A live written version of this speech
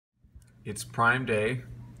It's Prime Day,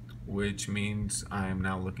 which means I am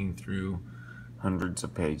now looking through hundreds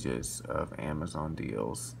of pages of Amazon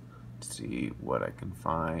deals to see what I can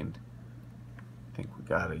find. I think we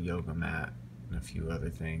got a yoga mat and a few other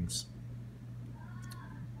things.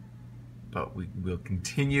 But we will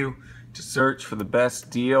continue to search for the best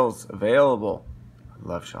deals available. I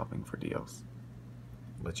love shopping for deals.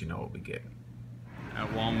 I'll let you know what we get. At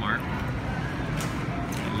Walmart,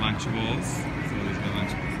 Lunchables. So these are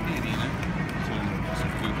Lunchables. Some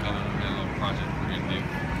food color. We got a little project we're gonna do.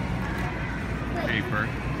 Paper.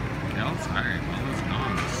 No, sorry. All those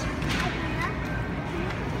gongs.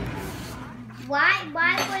 Why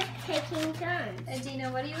was taking turns? Adina,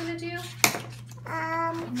 what do you want to do?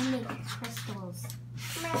 I'm gonna make crystals.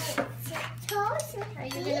 Are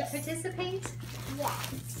you going to participate?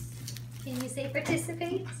 Yes. Can you say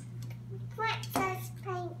participate? Princess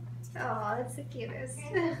paint. Oh, that's the cutest.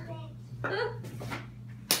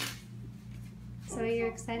 So you're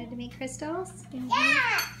excited to make crystals?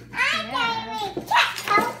 Yeah, I'm gonna make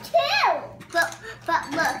crystals too.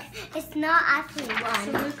 But look, it's not actually So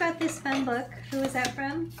one. Luke got this fun book. Who is that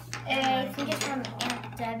from? I think it's from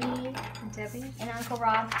Aunt Debbie Debbie. and Uncle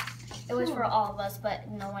Rob. It was for all of us, but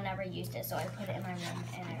no one ever used it, so I put it in my room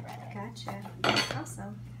and I read it. Gotcha.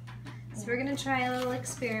 Awesome. So we're going to try a little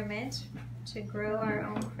experiment to grow our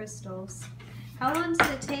own crystals. How long does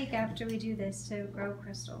it take after we do this to grow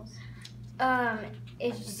crystals? What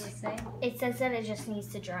does it say? It says that it just needs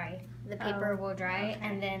to dry. The paper Oh, will dry, okay.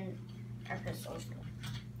 and then our crystals will.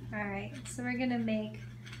 All right. So we're going to make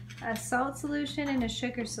a salt solution and a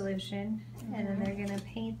sugar solution, and then they're going to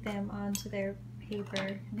paint them onto their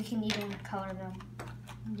paper. We can even color them.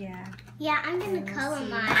 Yeah. Yeah, I'm gonna color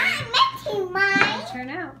mine. I'm making mine. Turn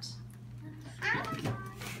out.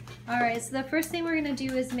 All right, so the first thing we're gonna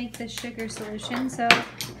do is make the sugar solution. So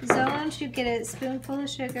Zoe, why don't you get a spoonful of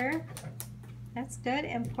sugar? That's good,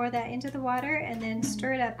 and pour that into the water, and then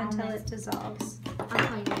stir it up until it dissolves. I'll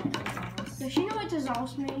tell you what it dissolves. Does she know what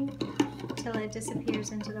dissolves mean? Until it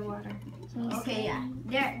disappears into the water. Okay,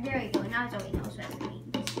 yeah. There you go. Now Zoe knows what it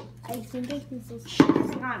means. I think this is.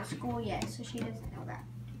 She's not at school yet, so she doesn't know that.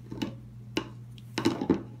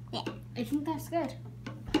 Yeah, I think that's good.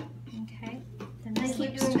 Okay. Then I just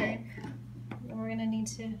keep keep doing stirring. And we're gonna need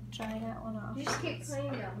to dry that one off. Just keep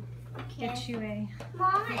playing them. Get you a.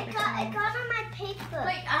 Mom, it got on my paper.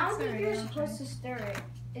 Like, I don't That's think you're alright, supposed to stir it.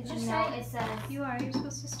 It just It says You're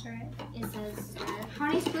supposed to stir it. it says how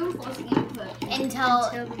many spoonfuls can you put? until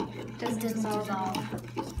It doesn't dissolve.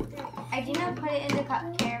 I did not put it in the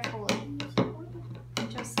cup carefully.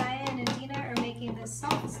 Josiah and Adina are making the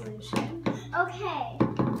salt solution. Okay.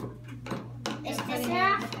 Is this putting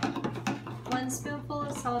enough? One spoonful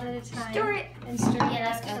of salt at a time. Stir it. And stir it Yeah,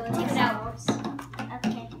 up that's till good. it Take it out. dissolves.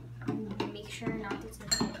 Okay. make sure not to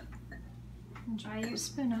touch it. And dry your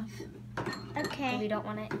spoon off. If Okay. you don't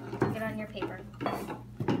want it, get on your paper. I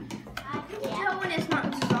can tell when it's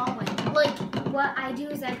not dissolving. Like what I do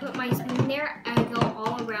is I put my spoon there. I go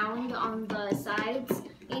all around on the sides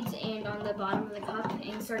and on the bottom of the cup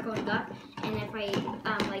and start going up. And if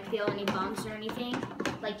I like feel any bumps or anything,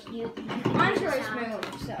 like you can Mine's hear the really sound.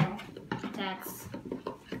 smooth, so That's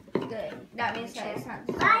good. That means that it's not.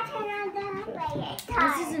 this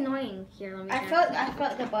is annoying. Here, let me. I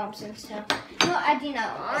felt the bumps and stuff. No, I do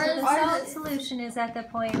not. So the salt solution is at the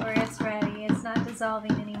point where it's ready. It's not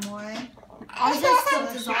dissolving anymore. Ours is still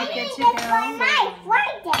dissolving. Good to go.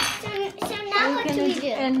 So now what do we do?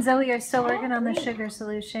 And Zoe are still working on the sugar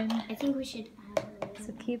solution. I think we should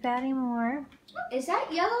So keep adding more. Is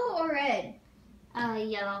that yellow or red?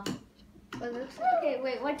 yellow. Okay,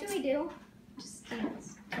 wait, what do we do? Just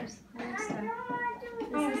dance. Just more stuff. This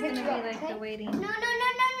Oh, is which gonna one? be like the waiting. No.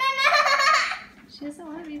 She doesn't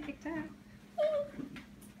want to be picked up.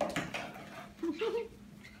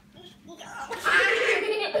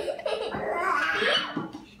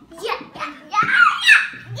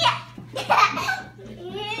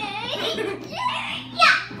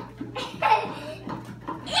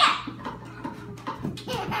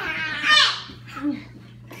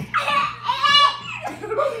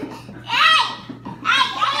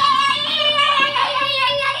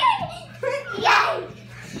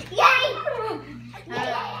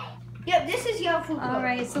 Yep, this is yellow food All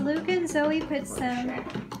right, so Luke and Zoe put some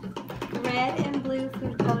red and blue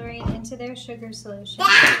food coloring into their sugar solution.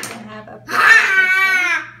 And have a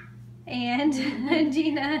and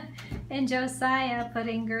Gina and Josiah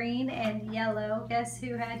putting green and yellow. Guess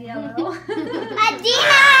who had yellow?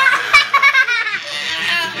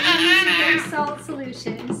 Their salt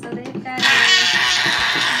solution. So they've got a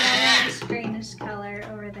yellowish greenish color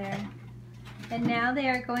over there. And now they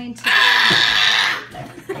are going to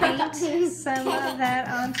paint paint some of that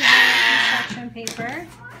onto the construction paper.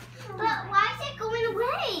 But why is it going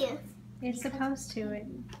away? It's supposed to. It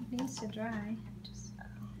needs to dry.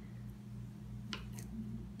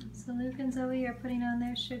 So Luke and Zoe are putting on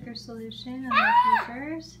their sugar solution on their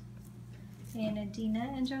papers. And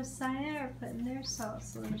Adina and Josiah are putting their salt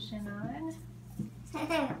solution on.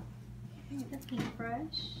 The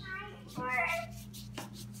paintbrush.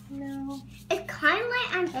 No. It's kind of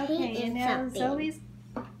like I'm painting Okay, and now something. Zoe's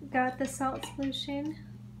got the salt solution.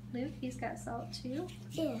 Luke, he's got salt too.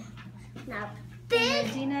 Yeah. Now, And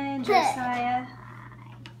Adina and Josiah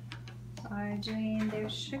are doing their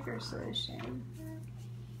sugar solution.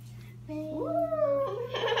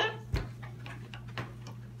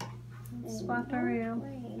 Swap-a-roo.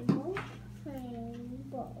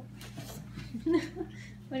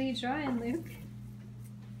 What are you drawing, Luke?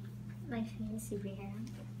 My fantasy bear.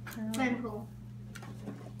 Fun pool.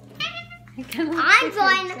 It kinda looks I'm like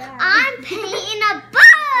drawing. your dad. I'm painting a bird.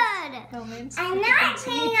 Oh, mine's I'm not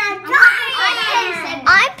painting a dog. bird.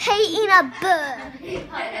 I'm painting a bird.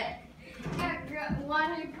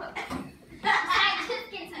 I just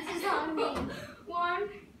get this on me. 1,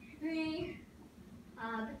 3,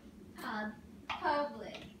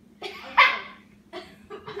 public. Okay.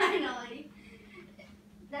 Finally.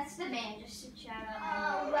 That's the man, just to shout out.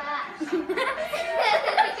 Oh,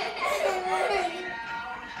 Yeah, baby.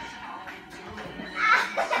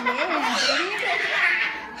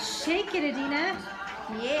 Shake it, Adina.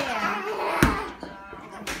 Yeah.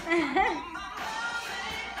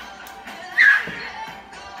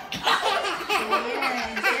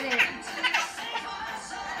 Yeah, get it.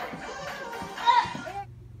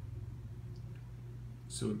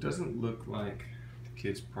 So it doesn't look like the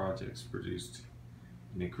kids' projects produced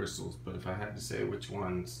any crystals, but if I had to say which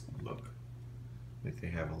ones look like they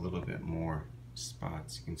have a little bit more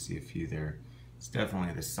spots, you can see a few there. It's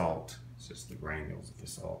definitely the salt. It's just the granules of the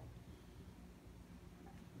salt.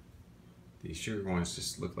 These sugar ones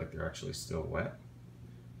just look like they're actually still wet,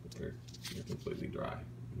 but they're completely dry.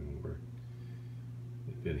 And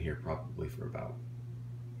they've been here probably for about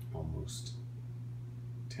almost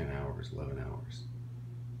 10 hours, 11 hours.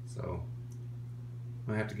 So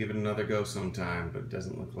I have to give it another go sometime, but it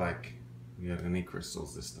doesn't look like we have any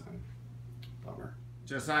crystals this time. Bummer.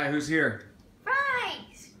 Josiah, who's here?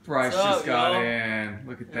 Bryce What's just up, got y'all? in.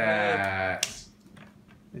 Look at that.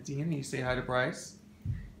 Adina, you say hi to Bryce?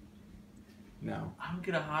 No. I don't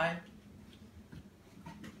get a high.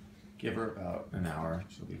 Give her about an hour.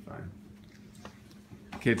 She'll be fine.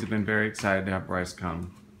 Kids have been very excited to have Bryce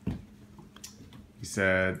come. He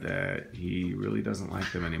said that he really doesn't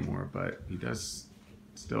like them anymore, but he does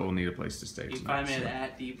still need a place to stay You can tonight. find me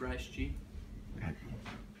at DBryceG.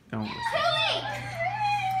 Don't listen.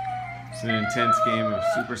 It's an intense game of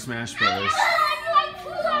Super Smash Brothers.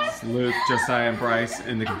 It's Luke, Josiah, and Bryce,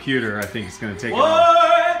 and the computer. I think is going to take it on.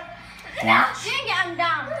 What? I'm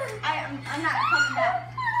down. I'm not coming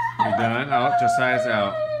back. You done? Oh, Josiah's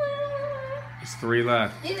out. There's 3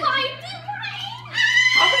 left.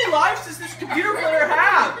 How many lives does this computer player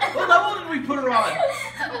have? What level did we put her on?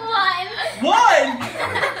 1!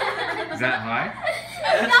 Is that high?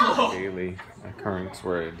 That's low. Daily occurrence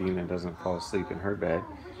where Adina doesn't fall asleep in her bed.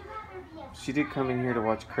 She did come in here to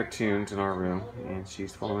watch cartoons in our room, and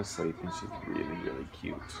she's fallen asleep, and she's really, really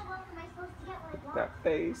cute. Look at that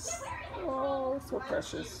face. Oh, so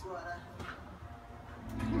precious.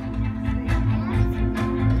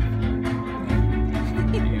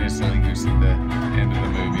 Adina's telling us at the end of the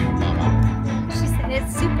movie, Mama. She said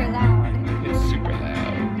it's super loud. It's super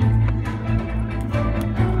loud.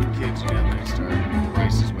 Kids, you know, they start.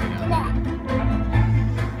 Bryce is way down there.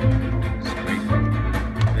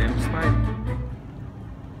 Damn Spidey.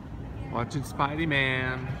 Watching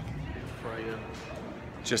Spidey-Man.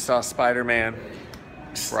 Just saw Spider-Man.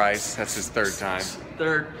 Bryce, that's his 3rd time.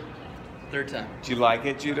 Third time. Did you like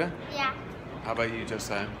it, Judah? Yeah. How about you,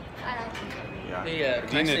 Josiah? I like it. Yeah. Hey,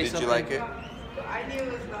 can I Adina, say did something? you like it?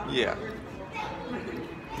 Yeah.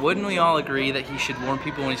 Wouldn't we all agree that he should warn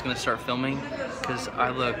people when he's going to start filming? Because I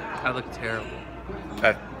look terrible.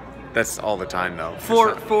 That's all the time, though.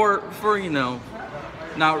 For you know,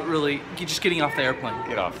 not really. Just getting off the airplane.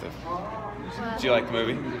 Get off the. Did you like the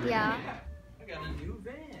movie? Yeah. I got a new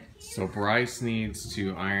van. So Bryce needs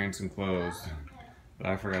to iron some clothes, but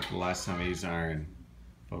I forgot the last time I used iron.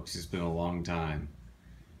 Folks, it's been a long time.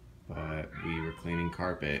 But we were cleaning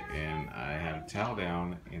carpet, and I had a towel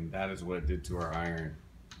down, and that is what it did to our iron.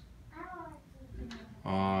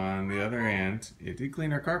 On the other hand, it did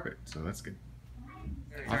clean our carpet, so that's good.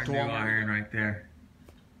 Our new iron right there.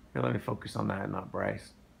 Here, let me focus on that, not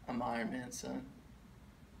Bryce. I'm Iron Man, son.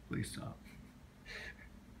 Please stop.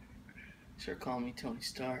 Sure, call me Tony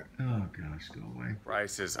Stark. Oh gosh, go away.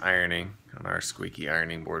 Bryce is ironing on our squeaky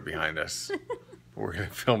ironing board behind us. We're gonna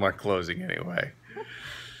film our closing anyway.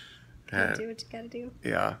 Gotta do what you gotta do.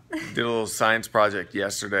 Yeah, did a little science project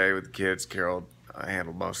yesterday with the kids. Carol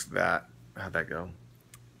handled most of that. How'd that go?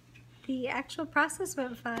 The actual process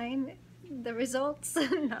went fine. The results,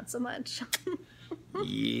 not so much.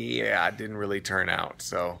 Yeah, it didn't really turn out.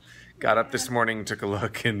 So got up this morning, took a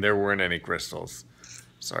look, and there weren't any crystals.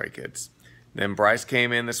 Sorry, kids. Then Bryce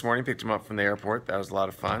came in this morning, picked him up from the airport. That was a lot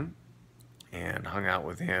of fun. And hung out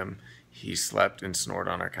with him. He slept and snored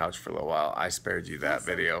on our couch for a little while. I spared you that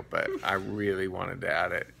video, but I really wanted to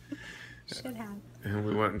add it. Should have. And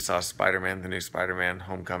we went and saw Spider-Man, the new Spider-Man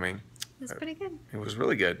Homecoming. It was pretty good. It was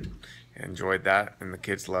really good. Enjoyed that, and the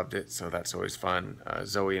kids loved it, so that's always fun.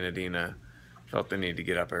 Zoe and Adina felt the need to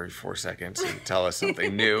get up every 4 seconds and tell us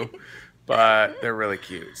something new, but they're really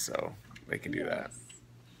cute, so they can do that.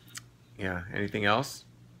 Yeah, anything else?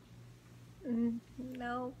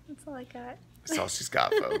 No, that's all I got. That's all she's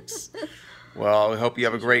got, folks. Well, we hope you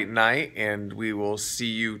have a great night, and we will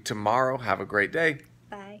see you tomorrow. Have a great day.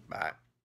 Bye. Bye.